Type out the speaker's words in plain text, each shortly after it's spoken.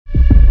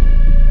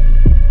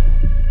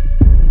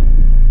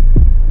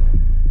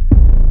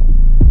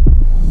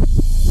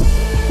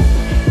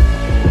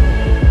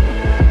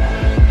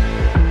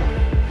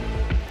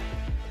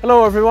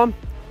Hello everyone,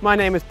 my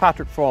name is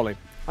Patrick Frawley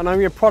and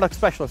I'm your product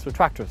specialist for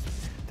tractors.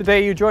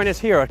 Today you join us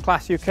here at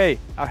CLAAS UK,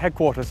 our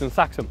headquarters in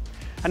Saxham.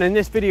 And in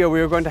this video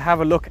we are going to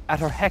have a look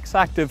at our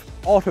HEXACTIVE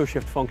auto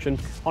shift function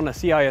on a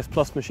CIS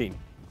Plus machine.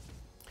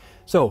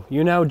 So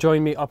you now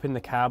join me up in the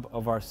cab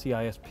of our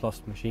CIS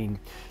Plus machine,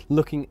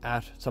 looking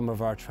at some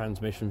of our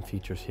transmission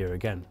features here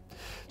again.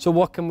 So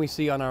what can we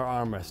see on our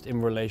armrest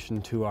in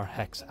relation to our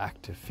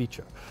HEXACTIVE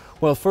feature?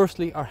 Well,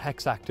 firstly, our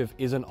HEXACTIVE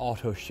is an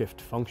auto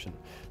shift function.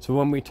 So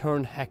when we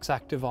turn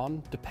HEXACTIVE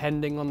on,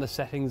 depending on the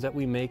settings that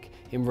we make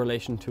in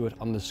relation to it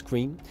on the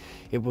screen,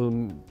 it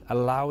will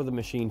allow the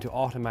machine to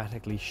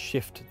automatically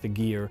shift the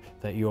gear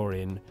that you're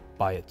in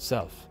by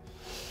itself.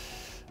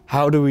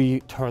 How do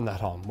we turn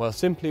that on? Well,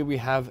 simply we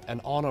have an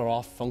on or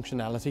off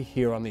functionality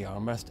here on the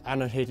armrest,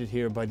 annotated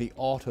here by the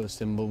auto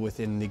symbol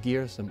within the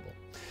gear symbol.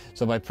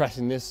 So by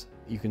pressing this,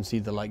 you can see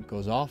the light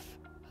goes off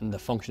and the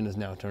function is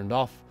now turned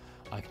off.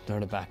 I can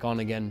turn it back on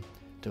again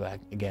to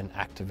again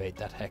activate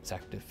that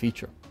HEXACTIVE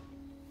feature.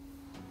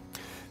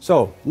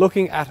 So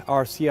looking at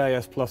our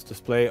CIS Plus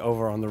display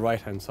over on the right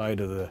hand side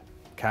of the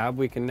cab,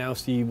 we can now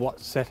see what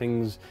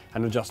settings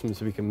and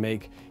adjustments we can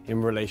make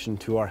in relation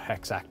to our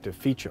HEXACTIVE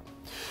feature.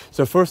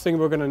 So first thing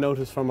we're going to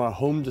notice from our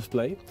home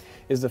display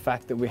is the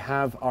fact that we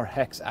have our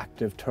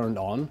HEXACTIVE turned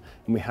on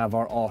and we have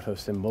our auto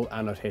symbol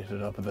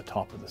annotated up at the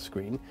top of the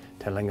screen,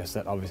 telling us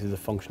that obviously the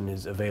function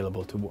is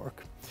available to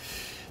work.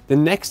 The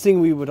next thing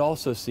we would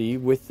also see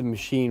with the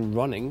machine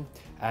running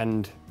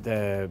and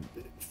the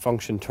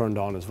function turned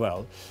on as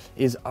well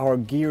is our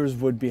gears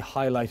would be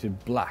highlighted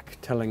black,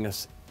 telling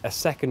us a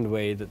second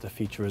way that the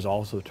feature is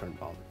also turned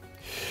on.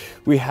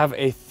 We have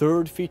a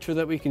third feature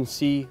that we can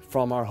see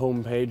from our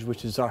home page,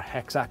 which is our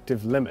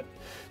HEXACTIVE limit.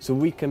 So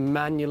we can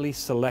manually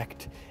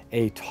select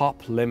a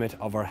top limit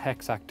of our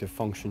HEXACTIVE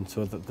function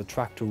so that the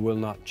tractor will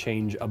not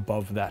change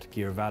above that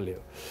gear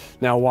value.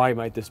 Now, why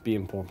might this be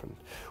important?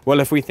 Well,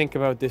 if we think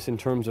about this in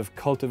terms of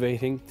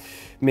cultivating,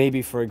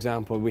 maybe for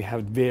example, we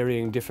have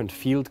varying different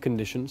field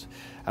conditions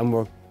and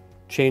we're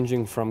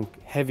changing from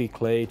heavy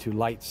clay to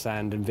light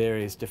sand in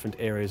various different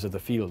areas of the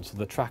field. So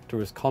the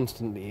tractor is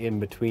constantly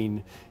in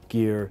between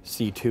gear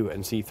C2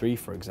 and C3,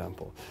 for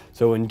example.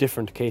 So in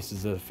different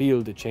cases of the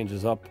field, it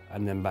changes up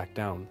and then back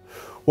down.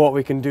 What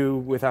we can do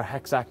with our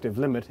HEXACTIVE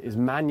limit is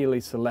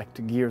manually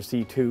select gear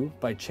C2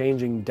 by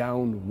changing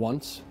down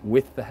once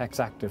with the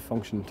HEXACTIVE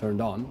function turned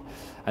on.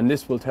 And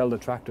this will tell the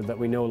tractor that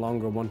we no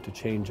longer want to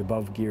change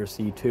above gear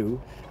C2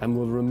 and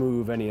will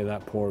remove any of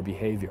that poor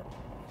behavior.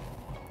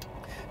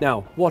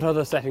 Now, what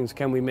other settings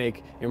can we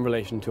make in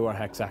relation to our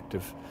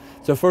HEXACTIVE?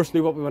 So firstly,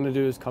 what we want to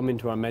do is come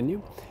into our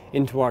menu,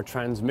 into our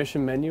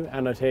transmission menu,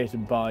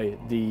 annotated by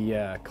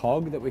the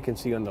cog that we can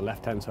see on the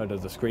left-hand side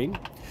of the screen.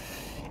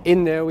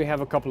 In there, we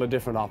have a couple of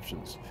different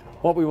options.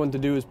 What we want to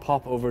do is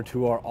pop over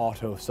to our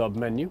auto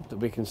sub-menu that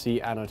we can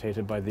see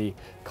annotated by the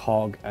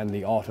cog and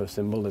the auto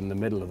symbol in the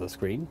middle of the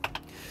screen.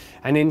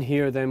 And in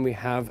here, then we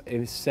have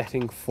a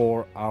setting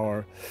for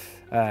our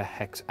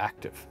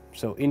HEXACTIVE.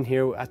 So in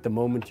here at the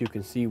moment you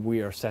can see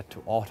we are set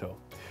to auto.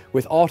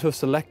 With auto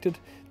selected,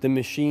 the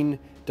machine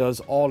does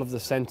all of the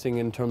sensing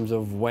in terms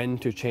of when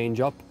to change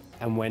up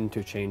and when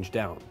to change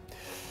down.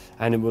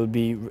 And it will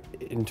be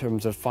in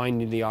terms of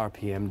finding the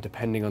RPM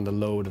depending on the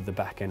load of the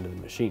back end of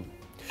the machine.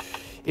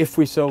 If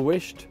we so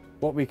wished,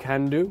 what we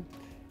can do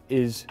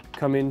is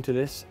come into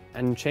this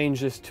and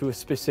change this to a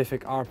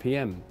specific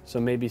RPM, so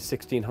maybe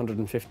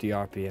 1650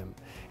 RPM.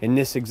 In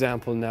this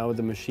example now,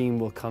 the machine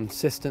will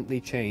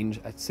consistently change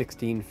at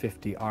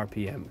 1650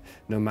 RPM,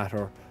 no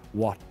matter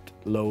what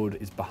load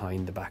is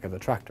behind the back of the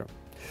tractor.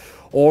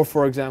 Or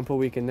for example,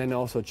 we can then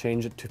also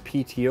change it to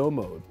Pto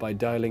mode by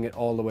dialing it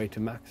all the way to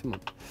maximum.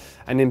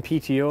 And in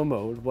Pto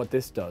mode, what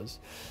this does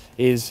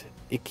is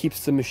it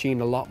keeps the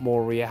machine a lot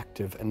more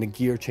reactive and the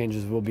gear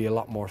changes will be a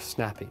lot more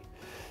snappy.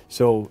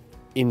 So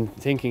in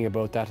thinking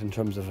about that in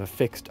terms of a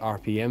fixed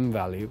RPM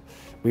value,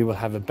 we will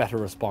have a better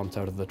response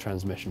out of the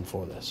transmission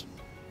for this.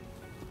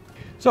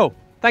 So,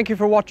 thank you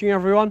for watching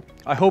everyone.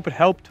 I hope it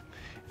helped.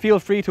 Feel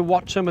free to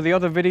watch some of the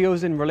other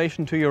videos in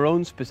relation to your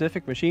own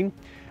specific machine.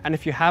 And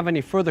if you have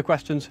any further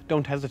questions,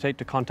 don't hesitate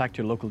to contact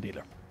your local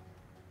dealer.